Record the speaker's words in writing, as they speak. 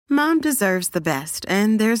Mom deserves the best,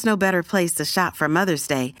 and there's no better place to shop for Mother's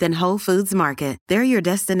Day than Whole Foods Market. They're your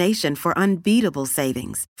destination for unbeatable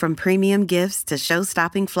savings, from premium gifts to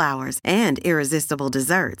show-stopping flowers and irresistible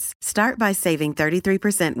desserts. Start by saving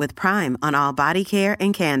 33% with Prime on all body care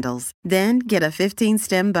and candles. Then get a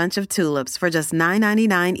 15-stem bunch of tulips for just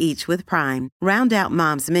 $9.99 each with Prime. Round out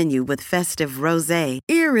Mom's menu with festive rosé,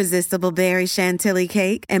 irresistible berry chantilly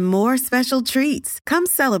cake, and more special treats. Come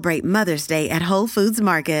celebrate Mother's Day at Whole Foods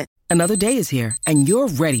Market. Another day is here, and you're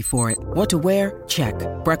ready for it. What to wear? Check.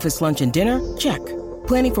 Breakfast, lunch, and dinner? Check.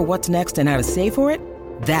 Planning for what's next and how to save for it?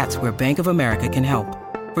 That's where Bank of America can help.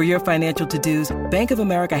 For your financial to-dos, Bank of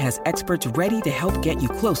America has experts ready to help get you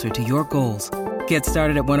closer to your goals. Get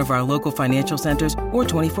started at one of our local financial centers or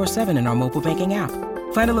 24/7 in our mobile banking app.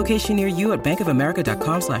 Find a location near you at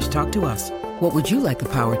bankofamerica.com/talktous. What would you like the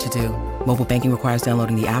power to do? Mobile banking requires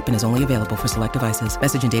downloading the app and is only available for select devices.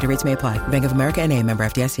 Message and data rates may apply. Bank of America N.A., member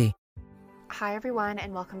FDIC. Hi everyone,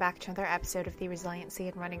 and welcome back to another episode of the Resiliency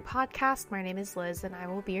in Running podcast. My name is Liz and I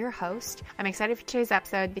will be your host. I'm excited for today's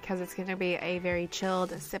episode because it's going to be a very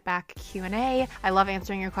chilled sit back Q&A. I love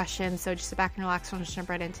answering your questions, so just sit back and relax and we'll just jump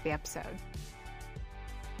right into the episode.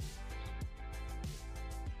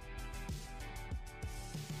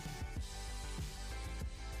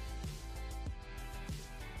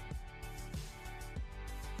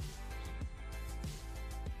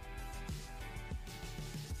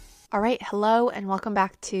 All right, hello and welcome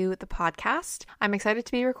back to the podcast. I'm excited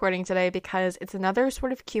to be recording today because it's another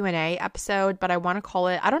sort of Q&A episode, but I want to call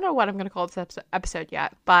it, I don't know what I'm going to call this episode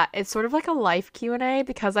yet, but it's sort of like a life Q&A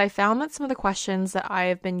because I found that some of the questions that I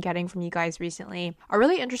have been getting from you guys recently are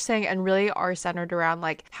really interesting and really are centered around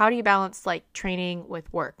like, how do you balance like training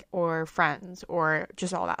with work or friends or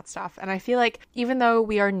just all that stuff? And I feel like even though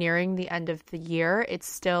we are nearing the end of the year, it's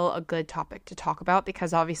still a good topic to talk about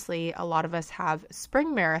because obviously a lot of us have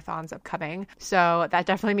spring marathons upcoming. So that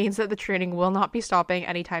definitely means that the training will not be stopping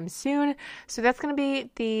anytime soon. So that's going to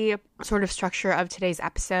be the sort of structure of today's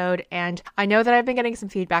episode. And I know that I've been getting some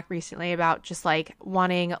feedback recently about just like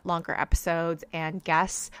wanting longer episodes and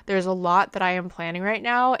guests. There's a lot that I am planning right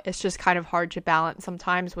now. It's just kind of hard to balance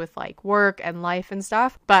sometimes with like work and life and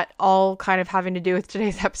stuff, but all kind of having to do with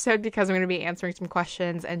today's episode because I'm going to be answering some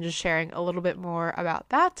questions and just sharing a little bit more about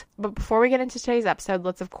that. But before we get into today's episode,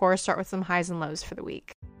 let's of course start with some highs and lows for the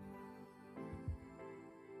week.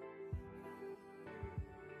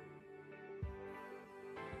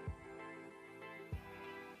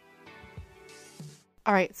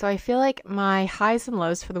 All right, so I feel like my highs and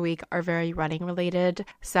lows for the week are very running related.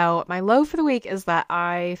 So my low for the week is that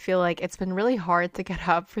I feel like it's been really hard to get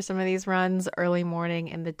up for some of these runs early morning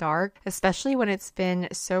in the dark, especially when it's been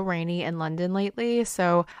so rainy in London lately.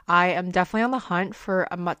 So I am definitely on the hunt for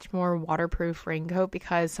a much more waterproof raincoat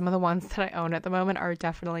because some of the ones that I own at the moment are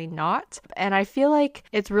definitely not. And I feel like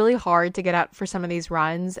it's really hard to get up for some of these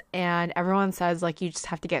runs, and everyone says like you just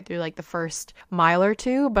have to get through like the first mile or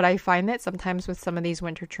two, but I find that sometimes with some of these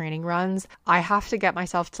winter training runs, I have to get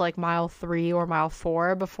myself to like mile 3 or mile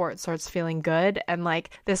 4 before it starts feeling good. And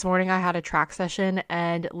like this morning I had a track session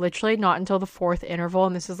and literally not until the 4th interval,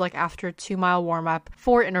 and this is like after a 2-mile warm up,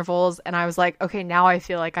 4 intervals, and I was like, okay, now I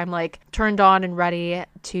feel like I'm like turned on and ready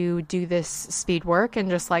to do this speed work, and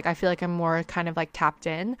just like I feel like I'm more kind of like tapped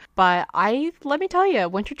in. But let me tell you,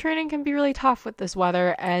 winter training can be really tough with this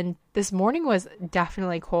weather, and this morning was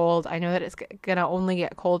definitely cold. I know that it's gonna only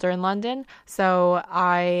get colder in London, so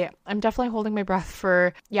I'm definitely holding my breath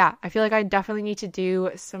for, I feel like I definitely need to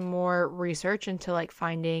do some more research into like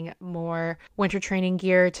finding more winter training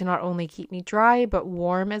gear to not only keep me dry, but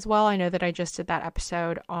warm as well. I know that I just did that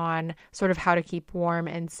episode on sort of how to keep warm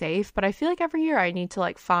and safe, but I feel like every year I need to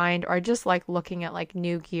like find, or I just like looking at like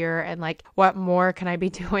new gear and like what more can I be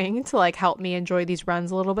doing to like help me enjoy these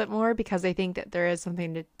runs a little bit more, because I think that there is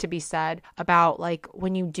something to be said about like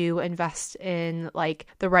when you do invest in like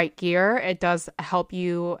the right gear, it does help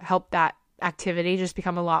that activity just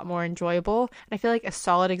become a lot more enjoyable. And I feel like a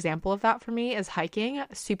solid example of that for me is hiking.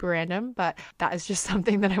 Super random, but that is just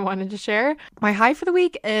something that I wanted to share. My high for the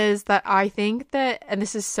week is that I think that, and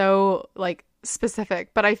this is so like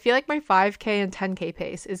specific, but I feel like my 5K and 10K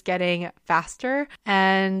pace is getting faster,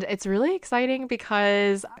 and it's really exciting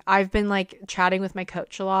because I've been like chatting with my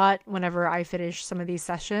coach a lot whenever I finish some of these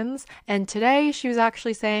sessions, and today she was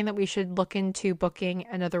actually saying that we should look into booking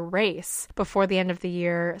another race before the end of the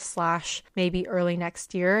year / maybe early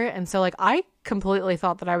next year. And so like I completely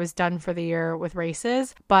thought that I was done for the year with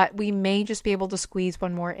races, but we may just be able to squeeze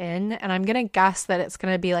one more in. And I'm going to guess that it's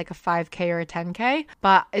going to be like a 5K or a 10K,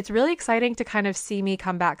 but it's really exciting to kind of see me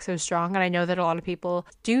come back so strong. And I know that a lot of people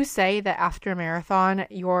do say that after a marathon,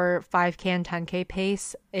 your 5K and 10K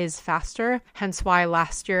pace is faster. Hence why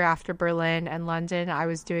last year after Berlin and London, I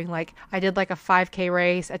did like a 5K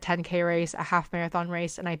race, a 10K race, a half marathon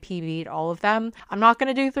race, and I PB'd all of them. I'm not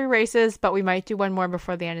going to do 3 races, but we might do one more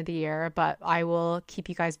before the end of the year, but I will keep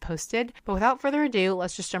you guys posted. But without further ado,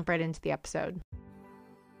 let's just jump right into the episode.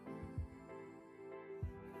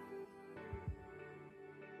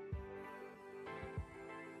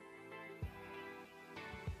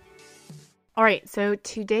 All right, so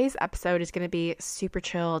today's episode is going to be super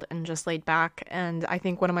chilled and just laid back. And I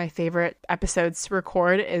think one of my favorite episodes to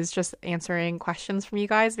record is just answering questions from you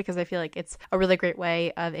guys, because I feel like it's a really great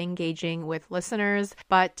way of engaging with listeners.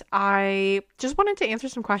 But I just wanted to answer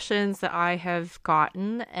some questions that I have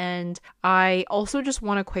gotten. And I also just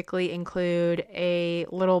want to quickly include a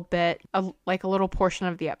little portion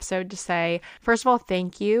of the episode to say, first of all,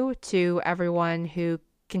 thank you to everyone who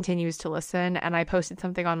continues to listen. And I posted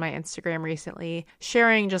something on my Instagram recently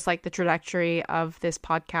sharing just like the trajectory of this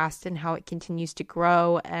podcast and how it continues to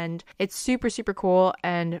grow. And it's super, super cool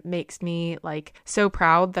and makes me like so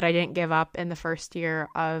proud that I didn't give up in the first year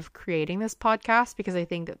of creating this podcast, because I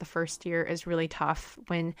think that the first year is really tough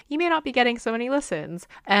when you may not be getting so many listens.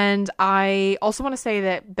 And I also want to say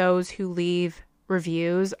that those who leave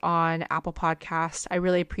reviews on Apple Podcasts, I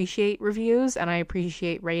really appreciate reviews and I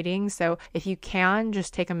appreciate ratings. So if you can,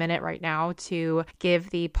 just take a minute right now to give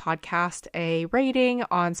the podcast a rating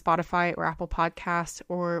on Spotify or Apple Podcasts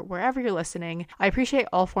or wherever you're listening. I appreciate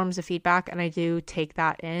all forms of feedback and I do take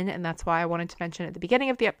that in. And that's why I wanted to mention at the beginning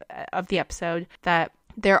of the episode that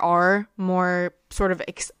there are more sort of,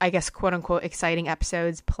 I guess, quote unquote, exciting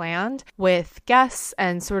episodes planned with guests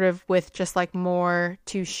and sort of with just like more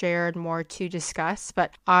to share and more to discuss.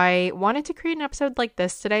 But I wanted to create an episode like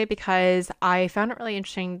this today because I found it really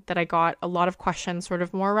interesting that I got a lot of questions sort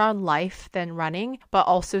of more around life than running, but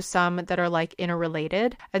also some that are like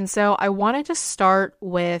interrelated. And so I wanted to start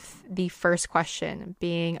with the first question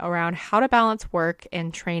being around how to balance work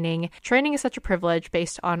and training. Training is such a privilege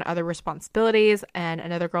based on other responsibilities, and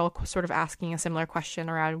another girl sort of asking a similar question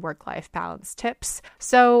around work-life balance tips.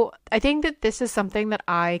 So I think that this is something that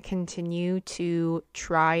I continue to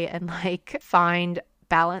try and like find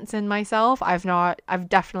balance in myself. I've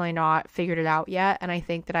definitely not figured it out yet. And I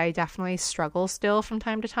think that I definitely struggle still from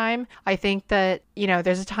time to time. I think that,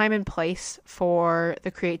 there's a time and place for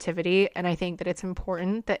the creativity. And I think that it's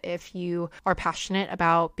important that if you are passionate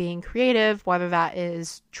about being creative, whether that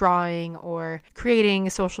is drawing or creating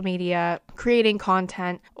social media, creating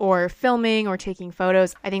content or filming or taking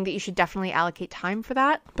photos, I think that you should definitely allocate time for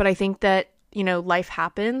that. But I think that life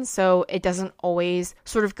happens, so it doesn't always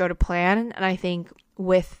sort of go to plan. And I think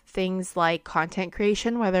with things like content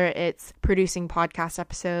creation, whether it's producing podcast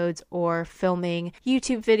episodes or filming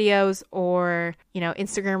YouTube videos or,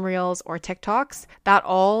 Instagram reels or TikToks, that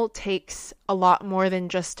all takes a lot more than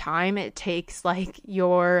just time. It takes like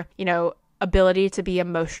your, ability to be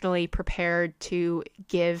emotionally prepared to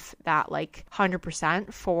give that like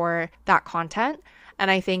 100% for that content. And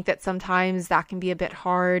I think that sometimes that can be a bit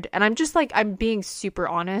hard. And I'm being super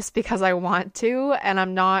honest because I want to, and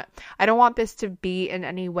I don't want this to be in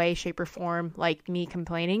any way, shape, or form like me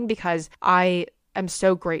complaining, because I am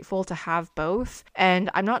so grateful to have both. And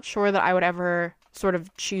I'm not sure that I would ever sort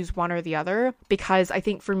of choose one or the other, because I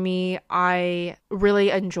think for me, I really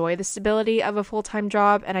enjoy the stability of a full-time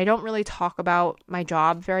job, and I don't really talk about my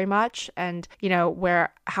job very much. And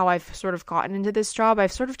how I've sort of gotten into this job,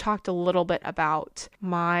 I've sort of talked a little bit about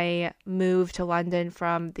my move to London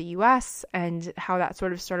from the US and how that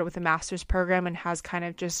sort of started with a master's program and has kind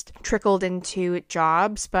of just trickled into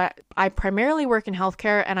jobs. But I primarily work in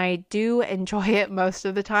healthcare and I do enjoy it most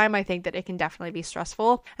of the time. I think that it can definitely be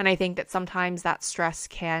stressful, and I think that sometimes that stress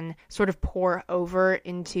can sort of pour over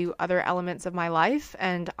into other elements of my life.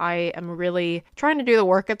 And I am really trying to do the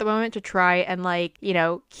work at the moment to try and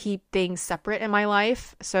keep things separate in my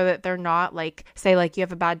life so that they're not like, say like you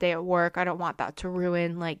have a bad day at work. I don't want that to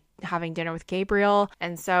ruin like having dinner with Gabriel.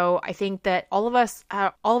 And so I think that all of us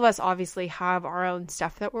obviously have our own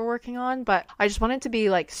stuff that we're working on, but I just wanted to be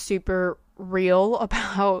like super real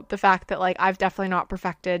about the fact that like I've definitely not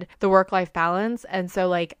perfected the work-life balance. And so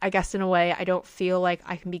like I guess in a way I don't feel like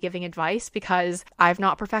I can be giving advice because I've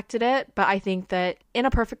not perfected it. But I think that in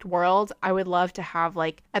a perfect world, I would love to have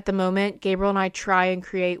like at the moment, Gabriel and I try and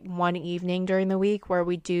create one evening during the week where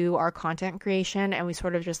we do our content creation and we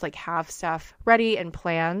sort of just like have stuff ready and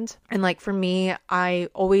planned. And like for me, I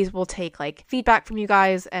always will take like feedback from you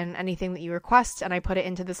guys and anything that you request, and I put it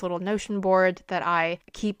into this little Notion board that I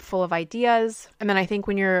keep full of ideas. And then I think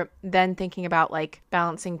when you're then thinking about like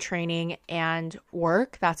balancing training and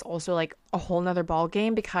work, that's also like a whole nother ball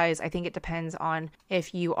game, because I think it depends on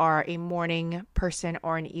if you are a morning person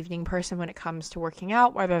or an evening person when it comes to working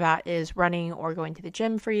out, whether that is running or going to the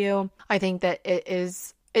gym for you. I think that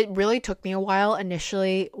it really took me a while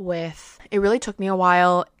initially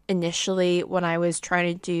when I was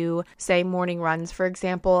trying to do, say, morning runs, for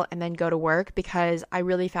example, and then go to work, because I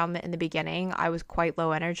really found that in the beginning I was quite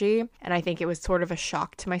low energy, and I think it was sort of a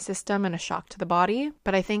shock to my system and a shock to the body.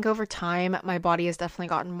 But I think over time, my body has definitely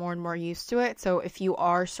gotten more and more used to it. So if you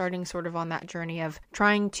are starting sort of on that journey of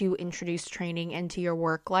trying to introduce training into your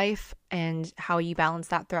work life and how you balance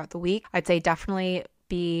that throughout the week, I'd say definitely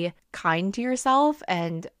be kind to yourself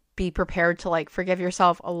and be prepared to like forgive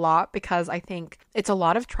yourself a lot, because I think it's a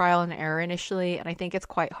lot of trial and error initially, and I think it's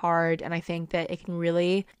quite hard, and I think that it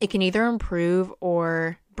can either improve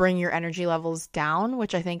or bring your energy levels down,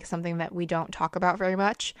 which I think is something that we don't talk about very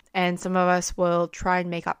much. And some of us will try and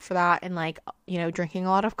make up for that in like, you know, drinking a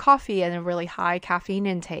lot of coffee and a really high caffeine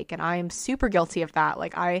intake, and I am super guilty of that.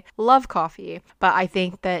 Like I love coffee, but I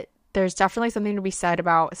think that there's definitely something to be said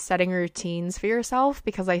about setting routines for yourself,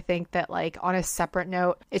 because I think that like on a separate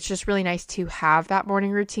note, it's just really nice to have that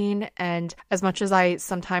morning routine. And as much as I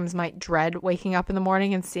sometimes might dread waking up in the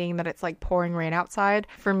morning and seeing that it's like pouring rain outside,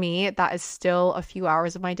 for me, that is still a few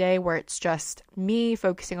hours of my day where it's just me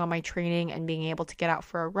focusing on my training and being able to get out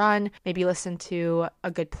for a run, maybe listen to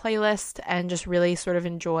a good playlist, and just really sort of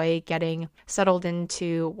enjoy getting settled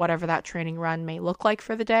into whatever that training run may look like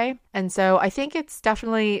for the day. And so I think it's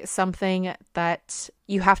definitely something that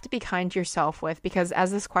you have to be kind to yourself with, because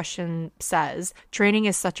as this question says, training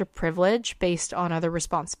is such a privilege based on other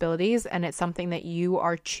responsibilities, and it's something that you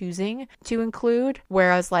are choosing to include.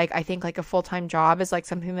 Whereas like I think like a full-time job is like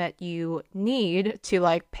something that you need to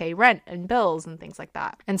like pay rent and bills and things like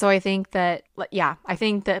that. And so I think that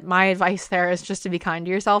my advice there is just to be kind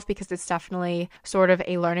to yourself, because it's definitely sort of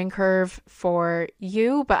a learning curve for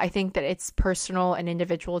you, but I think that it's personal and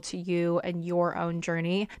individual to you and your own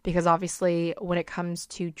journey, because obviously when it comes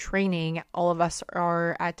to training, all of us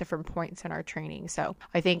are at different points in our training. So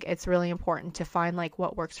I think it's really important to find like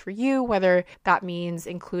what works for you, whether that means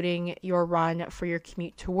including your run for your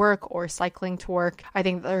commute to work or cycling to work. I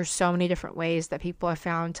think there's so many different ways that people have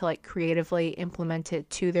found to like creatively implement it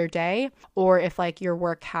to their day. Or if like your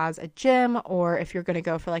work has a gym, or if you're going to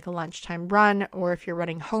go for like a lunchtime run, or if you're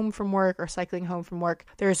running home from work or cycling home from work,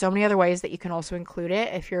 there are so many other ways that you can also include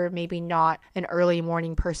it if you're maybe not an early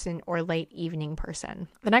morning person or late evening person.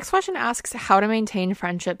 The next question asks how to maintain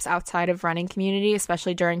friendships outside of running community,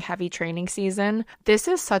 especially during heavy training season. This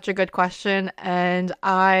is such a good question, and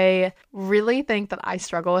I really think that I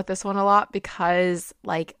struggle with this one a lot, because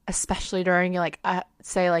like especially during like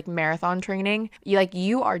say like marathon training,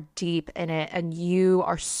 you are deep in it and you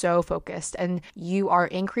are so focused and you are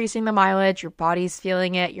increasing the mileage, your body's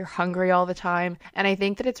feeling it, you're hungry all the time. And I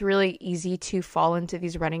think that it's really easy to fall into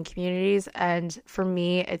these running communities. And for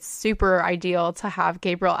me, it's super ideal to have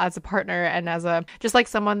Gabriel as a partner and as just like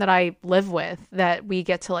someone that I live with, that we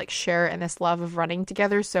get to like share in this love of running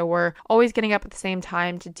together. So we're always getting up at the same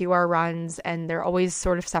time to do our runs, and they're always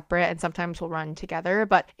sort of separate, and sometimes we'll run together,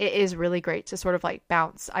 but it is really great to sort of like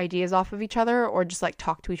bounce ideas off of each other or just like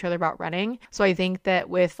talk to each other about running. So I think that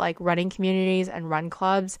with like running communities and run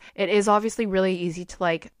clubs, it is obviously really easy to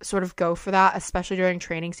like sort of go for that, especially during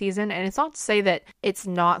training season. And it's not to say that it's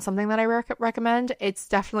not something that I recommend. It's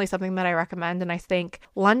definitely something that I recommend. And I think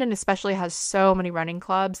London especially has so many running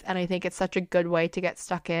clubs, and I think it's such a good way to get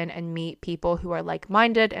stuck in and meet people who are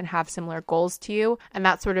like-minded and have similar goals to you. And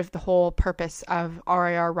that's sort of the whole purpose of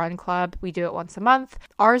RIR Run Club. We do it once a month.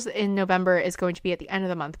 Ours in November is going to be at the end of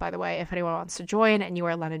the month, by the way. If anyone wants to join and you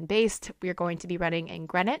are London based, we are going to be running in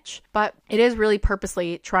Greenwich. But it is really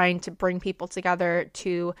purposely trying to bring people together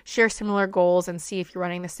to share similar goals and see if you're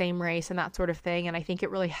running the same race and that sort of thing. And I think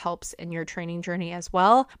it really helps in your training journey as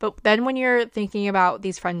well. But then when you're thinking about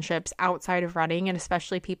these friendships outside of running, and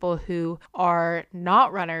especially people who are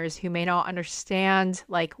not runners, who may not understand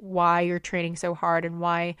like why you're training so hard and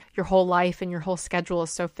why your whole life and your whole schedule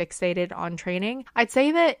is so fixated on training, I'd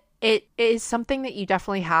say that it is something that you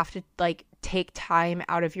definitely have to like take time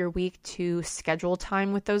out of your week to schedule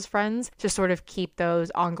time with those friends to sort of keep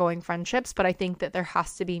those ongoing friendships. But I think that there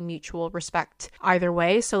has to be mutual respect either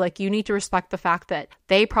way. So like, you need to respect the fact that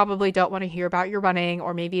they probably don't want to hear about your running,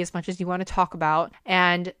 or maybe as much as you want to talk about.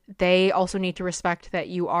 And they also need to respect that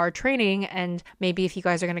you are training. And maybe if you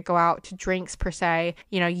guys are going to go out to drinks per se,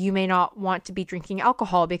 you may not want to be drinking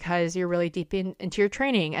alcohol because you're really deep into your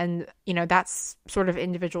training. And, that's sort of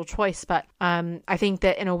individual choice. But I think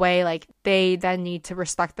that in a way, like, they then need to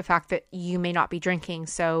respect the fact that you may not be drinking.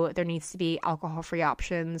 So there needs to be alcohol-free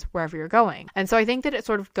options wherever you're going. And so I think that it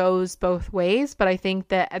sort of goes both ways. But I think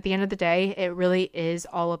that at the end of the day, it really is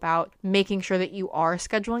all about making sure that you are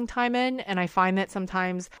scheduling time in. And I find that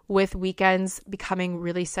sometimes with weekends becoming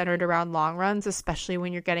really centered around long runs, especially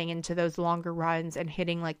when you're getting into those longer runs and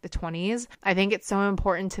hitting like the 20s, I think it's so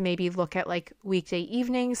important to maybe look at like weekday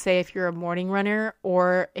evenings, say if you're a morning runner,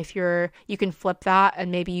 or if you can flip that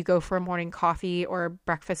and maybe you go for a morning coffee or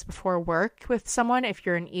breakfast before work with someone if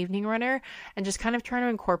you're an evening runner, and just kind of trying to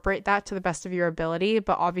incorporate that to the best of your ability.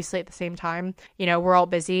 But obviously at the same time, we're all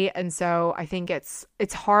busy. And so I think it's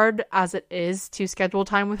hard as it is to schedule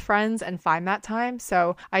time with friends and find that time.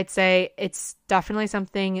 So I'd say it's definitely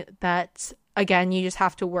something that, again, you just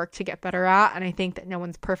have to work to get better at. And I think that no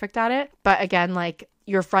one's perfect at it. But again, like,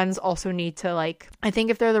 your friends also need to, like, I think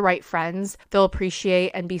if they're the right friends, they'll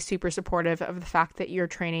appreciate and be super supportive of the fact that you're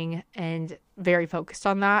training and very focused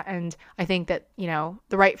on that. And I think that,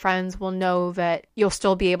 the right friends will know that you'll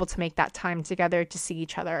still be able to make that time together to see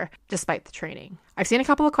each other despite the training. I've seen a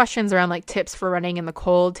couple of questions around like tips for running in the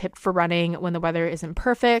cold, tips for running when the weather isn't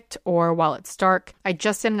perfect or while it's dark. I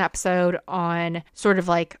just did an episode on sort of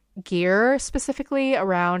like gear specifically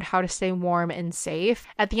around how to stay warm and safe.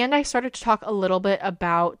 At the end, I started to talk a little bit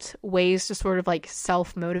about ways to sort of like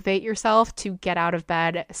self-motivate yourself to get out of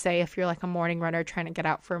bed, say if you're like a morning runner trying to get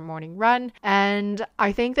out for a morning run. And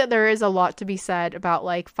I think that there is a lot to be said about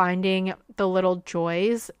like finding the little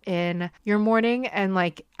joys in your morning. And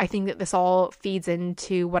like, I think that this all feeds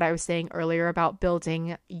into what I was saying earlier about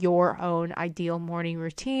building your own ideal morning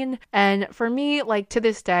routine. And for me, like, to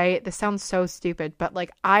this day, this sounds so stupid, but like,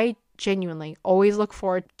 I genuinely always look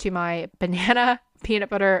forward to my banana, peanut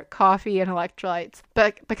butter, coffee, and electrolytes.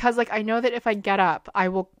 But because like, I know that if I get up, I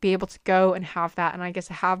will be able to go and have that. And I get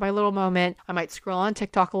to have my little moment. I might scroll on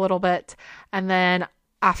TikTok a little bit. And then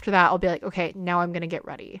after that, I'll be like, okay, now I'm going to get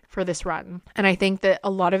ready for this run. And I think that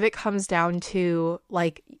a lot of it comes down to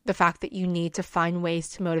like the fact that you need to find ways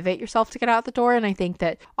to motivate yourself to get out the door. And I think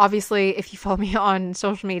that obviously if you follow me on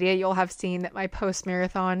social media, you'll have seen that my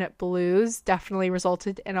post-marathon blues definitely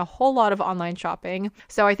resulted in a whole lot of online shopping.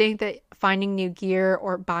 So I think that finding new gear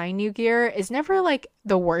or buying new gear is never like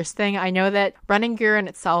the worst thing. I know that running gear in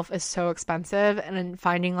itself is so expensive, and then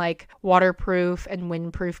finding like waterproof and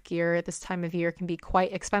windproof gear at this time of year can be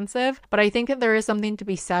quite expensive. But I think that there is something to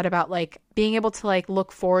be said about like being able to like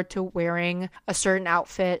look forward to wearing a certain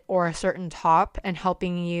outfit or a certain top and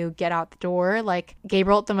helping you get out the door. Like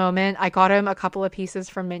Gabriel at the moment, I got him a couple of pieces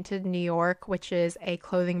from Minted New York, which is a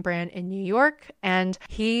clothing brand in New York, and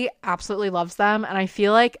he absolutely loves them. And I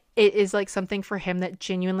feel like it is like something for him that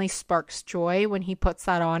genuinely sparks joy when he puts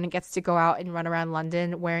that on and gets to go out and run around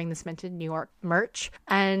London wearing this Minted New York merch.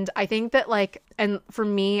 And I think that like, and for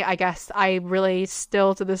me, I guess I really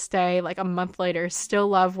still to this day, like a month later, still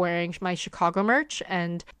love wearing my Chicago merch.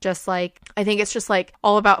 And just like, I think it's just like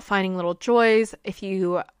all about finding little joys. If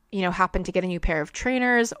you happen to get a new pair of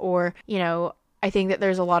trainers, or, I think that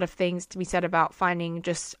there's a lot of things to be said about finding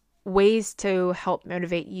just ways to help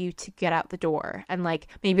motivate you to get out the door. And like,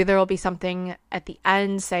 maybe there will be something at the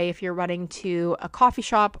end, say if you're running to a coffee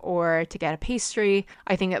shop or to get a pastry.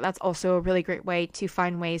 I think that that's also a really great way to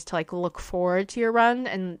find ways to like look forward to your run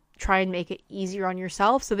and try and make it easier on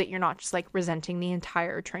yourself so that you're not just like resenting the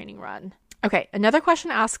entire training run. Okay, another question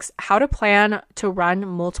asks how to plan to run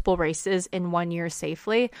multiple races in 1 year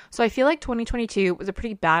safely. So I feel like 2022 was a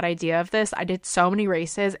pretty bad idea of this. I did so many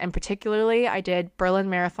races, and particularly I did Berlin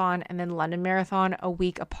Marathon and then London Marathon a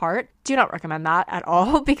week apart. Do not recommend that at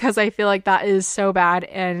all, because I feel like that is so bad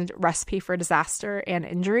and recipe for disaster and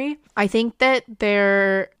injury. I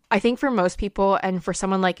think for most people, and for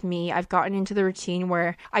someone like me, I've gotten into the routine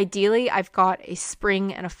where ideally I've got a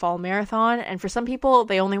spring and a fall marathon. And for some people,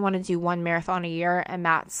 they only want to do one marathon a year. And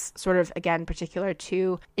that's sort of, again, particular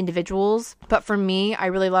to individuals. But for me, I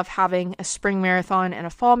really love having a spring marathon and a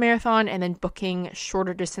fall marathon and then booking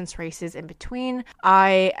shorter distance races in between.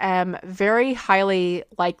 I am very highly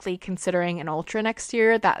likely considering an ultra next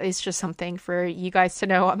year. That is just something for you guys to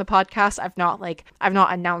know on the podcast. I've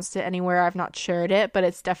not announced it anywhere. I've not shared it, but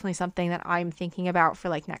it's definitely something that I'm thinking about for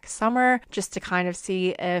like next summer, just to kind of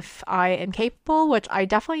see if I am capable, which I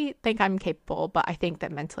definitely think I'm capable, but I think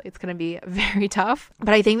that mentally it's going to be very tough.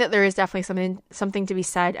 But I think that there is definitely something to be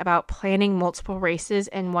said about planning multiple races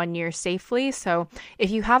in 1 year safely. So if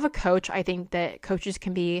you have a coach, I think that coaches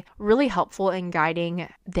can be really helpful in guiding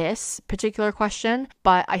this particular question.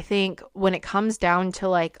 But I think when it comes down to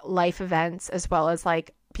like life events, as well as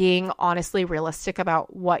like being honestly realistic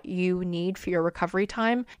about what you need for your recovery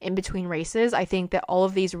time in between races, I think that all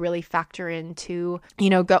of these really factor into,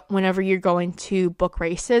 whenever you're going to book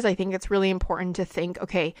races. I think it's really important to think,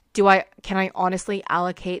 okay, can I honestly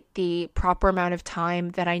allocate the proper amount of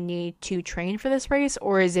time that I need to train for this race,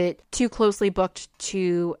 or is it too closely booked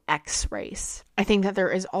to X race? I think that there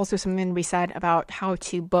is also something to be said about how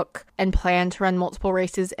to book and plan to run multiple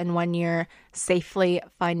races in 1 year safely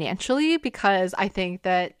financially, because I think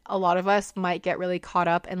that a lot of us might get really caught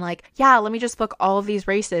up in like, yeah, let me just book all of these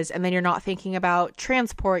races. And then you're not thinking about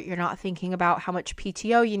transport. You're not thinking about how much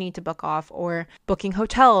PTO you need to book off, or booking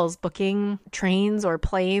hotels, booking trains or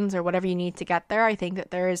planes or whatever you need to get there. I think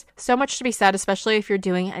that there is so much to be said, especially if you're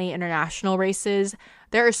doing any international races.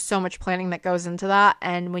 There is so much planning that goes into that.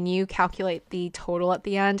 And when you calculate the total at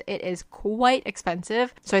the end, it is quite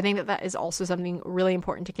expensive. So I think that that is also something really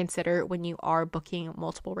important to consider when you are booking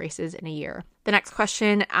multiple races in a year. The next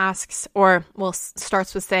question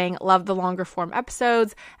starts with saying, love the longer form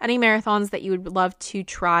episodes. Any marathons that you would love to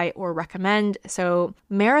try or recommend? So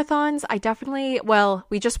marathons,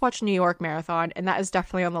 we just watched New York Marathon, and that is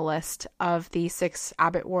definitely on the list of the 6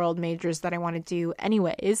 Abbott World majors that I want to do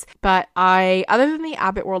anyways. But other than the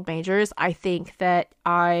Abbott World majors, I think that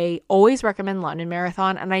I always recommend London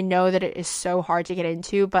Marathon, and I know that it is so hard to get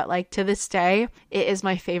into, but like to this day, it is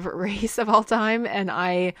my favorite race of all time, and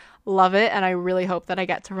I love it, and I really hope that I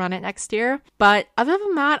get to run it next year. But other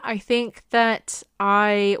than that, I think that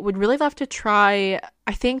I would really love to try.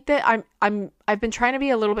 I think that I've been trying to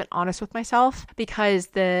be a little bit honest with myself, because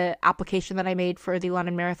the application that I made for the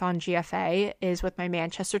London Marathon GFA is with my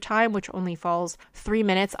Manchester time, which only falls 3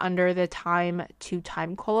 minutes under the time to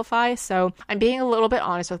time qualify. So I'm being a little bit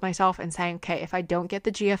honest with myself and saying, okay, if I don't get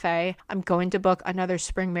the GFA, I'm going to book another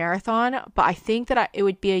spring marathon, but I think that it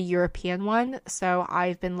would be a European one. So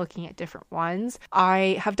I've been looking at different ones.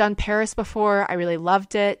 I have done Paris before. I really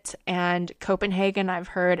loved it. And Copenhagen, I've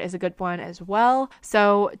heard, is a good one as well.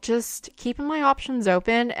 So just keeping my options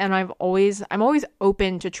open, and I'm always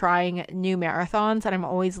open to trying new marathons, and I'm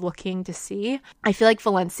always looking to see. I feel like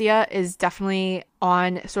Valencia is definitely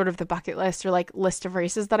on sort of the bucket list, or like list of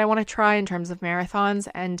races that I want to try in terms of marathons.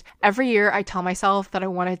 And every year I tell myself that I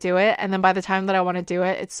want to do it, and then by the time that I want to do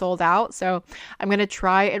it, it's sold out. So I'm going to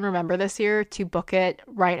try and remember this year to book it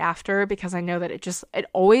right after, because I know that it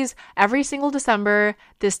always, every single December,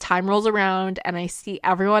 this time rolls around and I see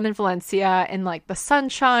everyone in Valencia in like the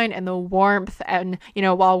sunshine and the warmth, and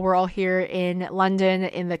while we're all here in London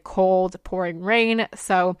in the cold pouring rain.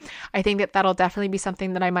 So I think that that'll definitely be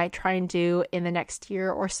something that I might try and do in the next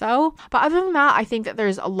year or so. But other than that, I think that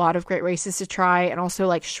there's a lot of great races to try, and also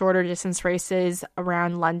like shorter distance races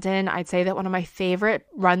around London. I'd say that one of my favorite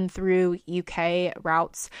run through UK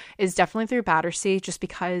routes is definitely through Battersea, just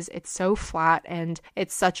because it's so flat and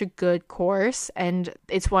it's such a good course, and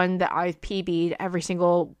it's one that I've PB'd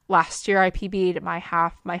last year. I PB'd my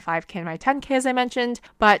half, my 5K, and my 10K, as I mentioned.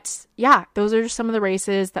 But yeah, those are just some of the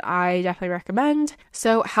races that I definitely recommend.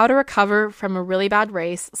 So how to recover from a really bad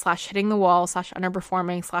race / hitting the wall /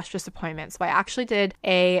 underperforming / disappointment. So I actually did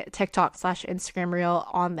a TikTok / Instagram reel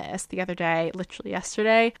on this the other day, literally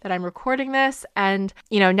yesterday, that I'm recording this. And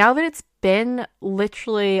now that it's been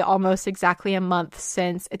literally almost exactly a month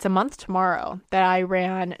since, it's a month tomorrow, that I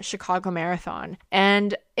ran Chicago Marathon.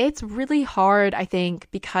 And it's really hard, I think,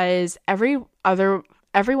 because every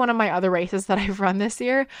one of my other races that I've run this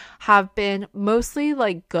year have been mostly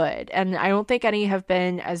like good, and I don't think any have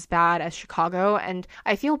been as bad as Chicago. And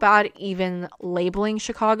I feel bad even labeling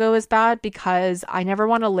Chicago as bad, because I never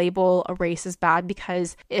want to label a race as bad,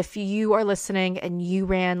 because if you are listening and you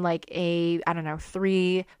ran like a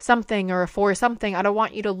 3 something or a 4 something, I don't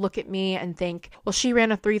want you to look at me and think, well, she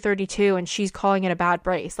ran a 3:32 and she's calling it a bad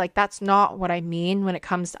race. Like, that's not what I mean when it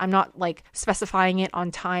comes to, I'm not like specifying it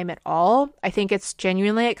on time at all. I think it's genuinely,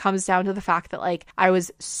 it comes down to the fact that like I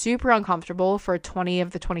was super uncomfortable for 20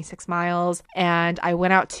 of the 26 miles, and I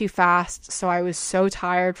went out too fast, so I was so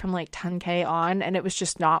tired from like 10K on, and it was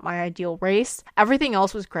just not my ideal race. Everything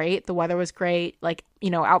else was great. The weather was great. Like,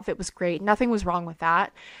 outfit was great. Nothing was wrong with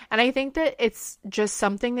that. And I think that it's just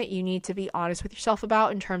something that you need to be honest with yourself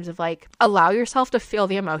about in terms of like, allow yourself to feel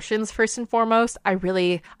the emotions first and foremost.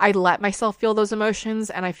 I let myself feel those emotions.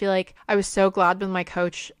 And I feel like I was so glad when my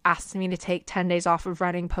coach asked me to take 10 days off of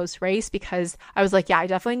running post race, because I was like, yeah, I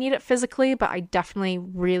definitely need it physically, but I definitely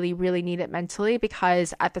really, really need it mentally,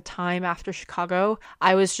 because at the time after Chicago,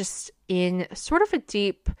 I was just in sort of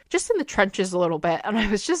just in the trenches a little bit. And I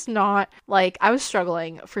was just not like, I was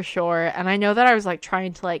struggling for sure. And I know that I was like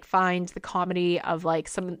trying to like find the comedy of like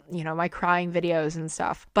some, my crying videos and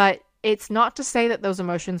stuff, but it's not to say that those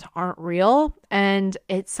emotions aren't real. And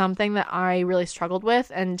it's something that I really struggled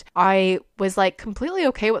with. And I was like completely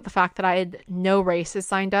okay with the fact that I had no races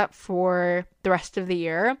signed up for the rest of the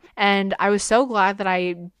year. And I was so glad that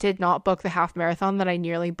I did not book the half marathon that I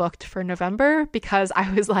nearly booked for November, because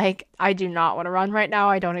I was like, I do not want to run right now.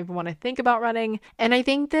 I don't even want to think about running. And I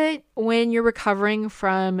think that when you're recovering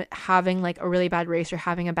from having like a really bad race or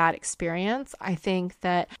having a bad experience, I think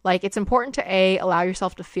that like it's important to allow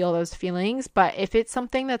yourself to feel those feelings. But if it's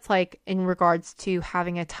something that's like in regards to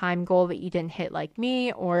having a time goal that you didn't hit like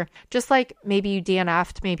me, or just like maybe you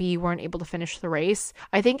DNF'd, maybe you weren't able to finish the race,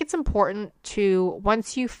 I think it's important to,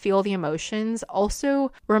 once you feel the emotions,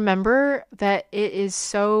 also remember that it is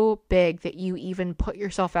so big that you even put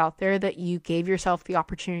yourself out there, that you gave yourself the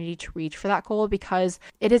opportunity to reach for that goal, because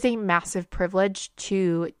it is a massive privilege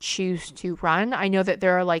to choose to run. I know that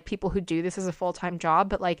there are like people who do this as a full-time job,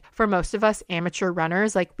 but like for most of us amateur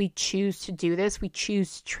runners, like we choose to do this, we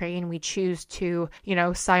choose to train, we choose to,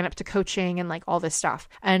 sign up to coaching and like all this stuff.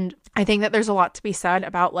 And I think that there's a lot to be said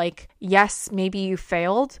about like, yes, maybe you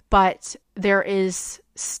failed, but there is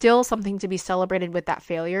still something to be celebrated with that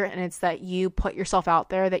failure. And it's that you put yourself out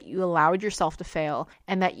there, that you allowed yourself to fail,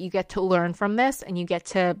 and that you get to learn from this, and you get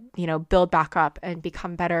to, build back up and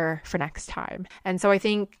become better for next time. And so I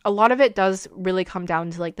think a lot of it does really come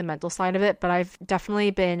down to like the mental side of it, but I've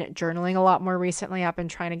definitely been journaling a lot more recently. I've been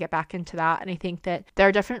trying to get back into that. And I think that there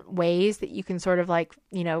are different ways that you can sort of like,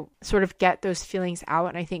 sort of get those feelings out.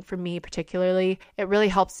 And I think for me particularly, it really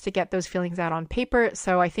helps to get those feelings out on paper.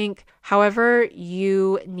 So I think however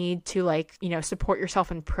you need to like, support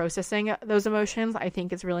yourself in processing those emotions, I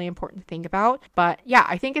think it's really important to think about. But yeah,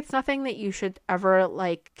 I think it's nothing that you should ever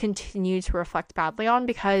like continue to reflect badly on,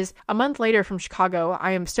 because a month later from Chicago,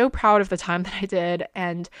 I am so proud of the time that I did,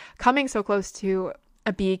 and coming so close to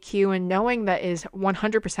a BQ and knowing that is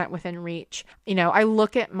 100% within reach. I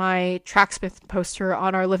look at my Tracksmith poster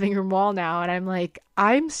on our living room wall now, and I'm like,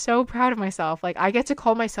 I'm so proud of myself. Like, I get to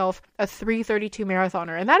call myself a 3:32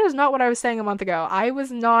 marathoner. And that is not what I was saying a month ago. I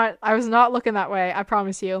was not looking that way. I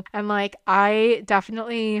promise you. And like,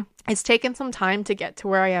 it's taken some time to get to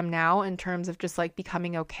where I am now in terms of just like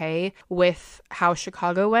becoming okay with how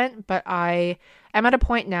Chicago went. But I am at a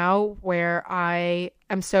point now where I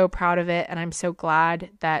am so proud of it, and I'm so glad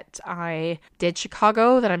that I did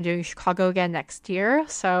Chicago, that I'm doing Chicago again next year.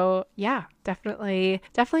 So yeah, definitely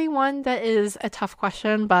one that is a tough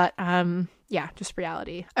question, but yeah, just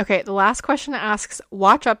reality. Okay, the last question asks,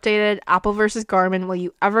 watch updated, Apple versus Garmin. Will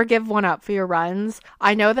you ever give one up for your runs?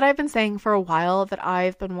 I know that I've been saying for a while that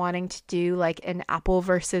I've been wanting to do like an Apple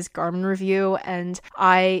versus Garmin review, and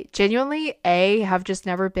I genuinely, have just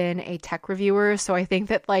never been a tech reviewer. So I think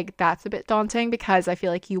that like that's a bit daunting, because I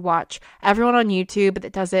feel like you watch everyone on YouTube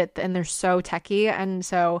that does it and they're so techy. And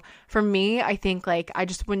so for me, I think like I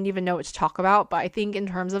just wouldn't even know what to talk about. But I think in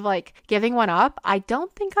terms of like giving one up, I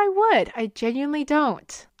don't think I would. I genuinely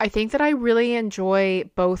don't. I think that I really enjoy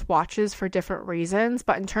both watches for different reasons,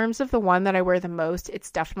 but in terms of the one that I wear the most, it's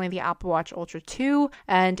definitely the Apple Watch Ultra 2,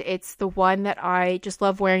 and it's the one that I just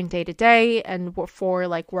love wearing day to day and for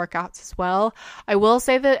like workouts as well. I will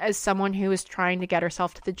say that as someone who is trying to get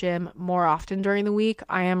herself to the gym more often during the week,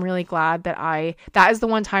 I am really glad that that is the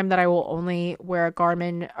one time that I will only wear a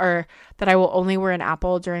Garmin, or that I will only wear an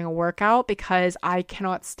Apple during a workout, because I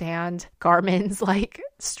cannot stand Garmin's like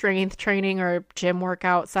strength training or gym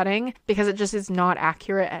workout setting, because it just is not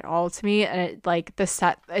accurate at all to me. And it like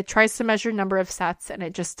it tries to measure number of sets and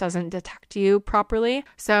it just doesn't detect you properly.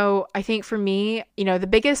 So I think for me, the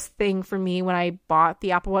biggest thing for me when I bought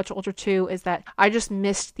the Apple Watch Ultra 2 is that I just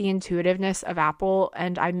missed the intuitiveness of Apple,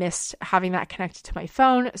 and I missed having that connected to my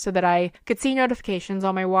phone so that I could see notifications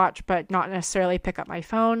on my watch but not necessarily pick up my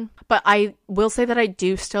phone. But I will say that I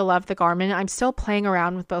do still love the Garmin. I'm still playing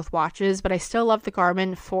around with both watches, but I still love the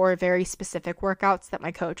Garmin for very specific workouts that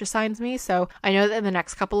my coach assigns me. So I know that in the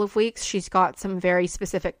next couple of weeks, she's got some very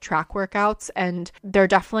specific track workouts, and they're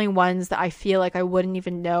definitely ones that I feel like I wouldn't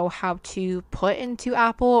even know how to put into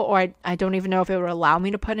Apple, or I don't even know if it would allow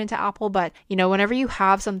me to put into Apple. But whenever you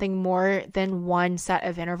have something more than one set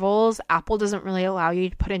of intervals, Apple doesn't really allow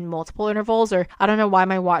you to put in multiple intervals, or I don't know why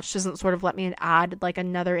my watch doesn't sort of let me add like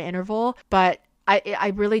another interval. But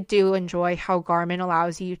I really do enjoy how Garmin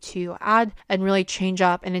allows you to add and really change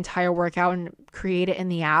up an entire workout and create it in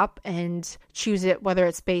the app and choose it, whether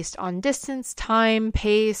it's based on distance, time,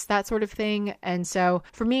 pace, that sort of thing. And so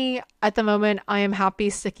for me at the moment, I am happy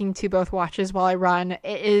sticking to both watches while I run.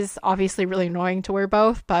 It is obviously really annoying to wear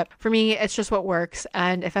both, but for me, it's just what works.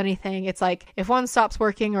 And if anything, it's like if one stops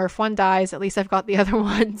working or if one dies, at least I've got the other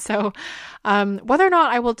one. So whether or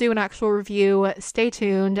not I will do an actual review, stay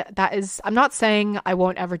tuned. I'm not saying I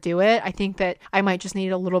won't ever do it. I think that I might just need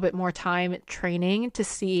a little bit more time training to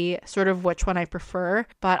see sort of which one I prefer.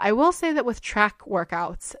 But I will say that with track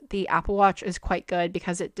workouts, the Apple Watch is quite good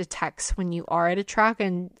because it detects when you are at a track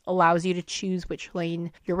and allows you to choose which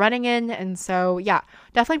lane you're running in. And so, yeah,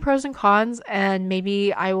 definitely pros and cons. And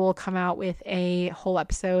maybe I will come out with a whole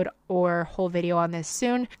episode or whole video on this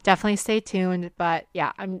soon. Definitely stay tuned. But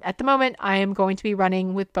yeah, at the moment, I am going to be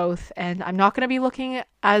running with both, and I'm not going to be looking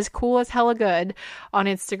as cool as hella good on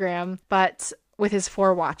Instagram, but with his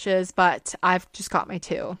 4 watches, but I've just got my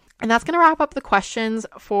 2. And that's going to wrap up the questions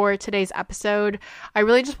for today's episode. I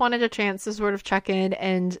really just wanted a chance to sort of check in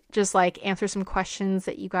and just like answer some questions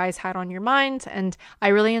that you guys had on your mind. And I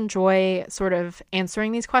really enjoy sort of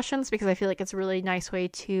answering these questions because I feel like it's a really nice way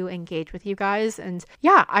to engage with you guys. And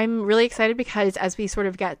yeah, I'm really excited because as we sort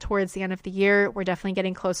of get towards the end of the year, we're definitely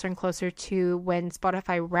getting closer and closer to when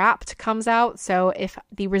Spotify Wrapped comes out. So if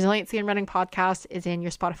the Resiliency and Running podcast is in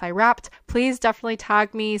your Spotify Wrapped, please definitely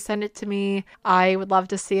tag me, send it to me. I would love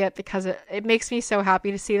to see it because it makes me so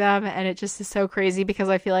happy to see them, and it just is so crazy because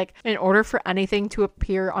I feel like in order for anything to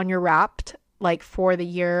appear on your Wrapped, like for the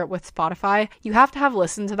year with Spotify, you have to have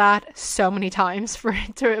listened to that so many times for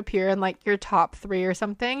it to appear in like your top 3 or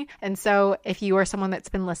something. And so if you are someone that's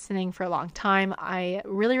been listening for a long time, I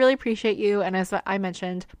really, really appreciate you. And as I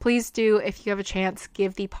mentioned, please do, if you have a chance,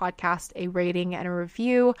 give the podcast a rating and a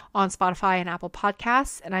review on Spotify and Apple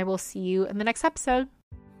Podcasts, and I will see you in the next episode.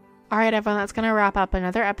 All right, everyone, that's going to wrap up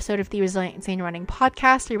another episode of the Resiliency and Running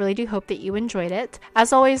podcast. I really do hope that you enjoyed it.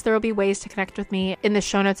 As always, there will be ways to connect with me in the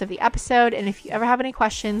show notes of the episode. And if you ever have any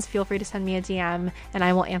questions, feel free to send me a DM and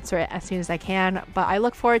I will answer it as soon as I can. But I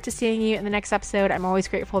look forward to seeing you in the next episode. I'm always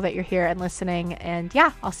grateful that you're here and listening. And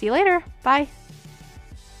yeah, I'll see you later. Bye.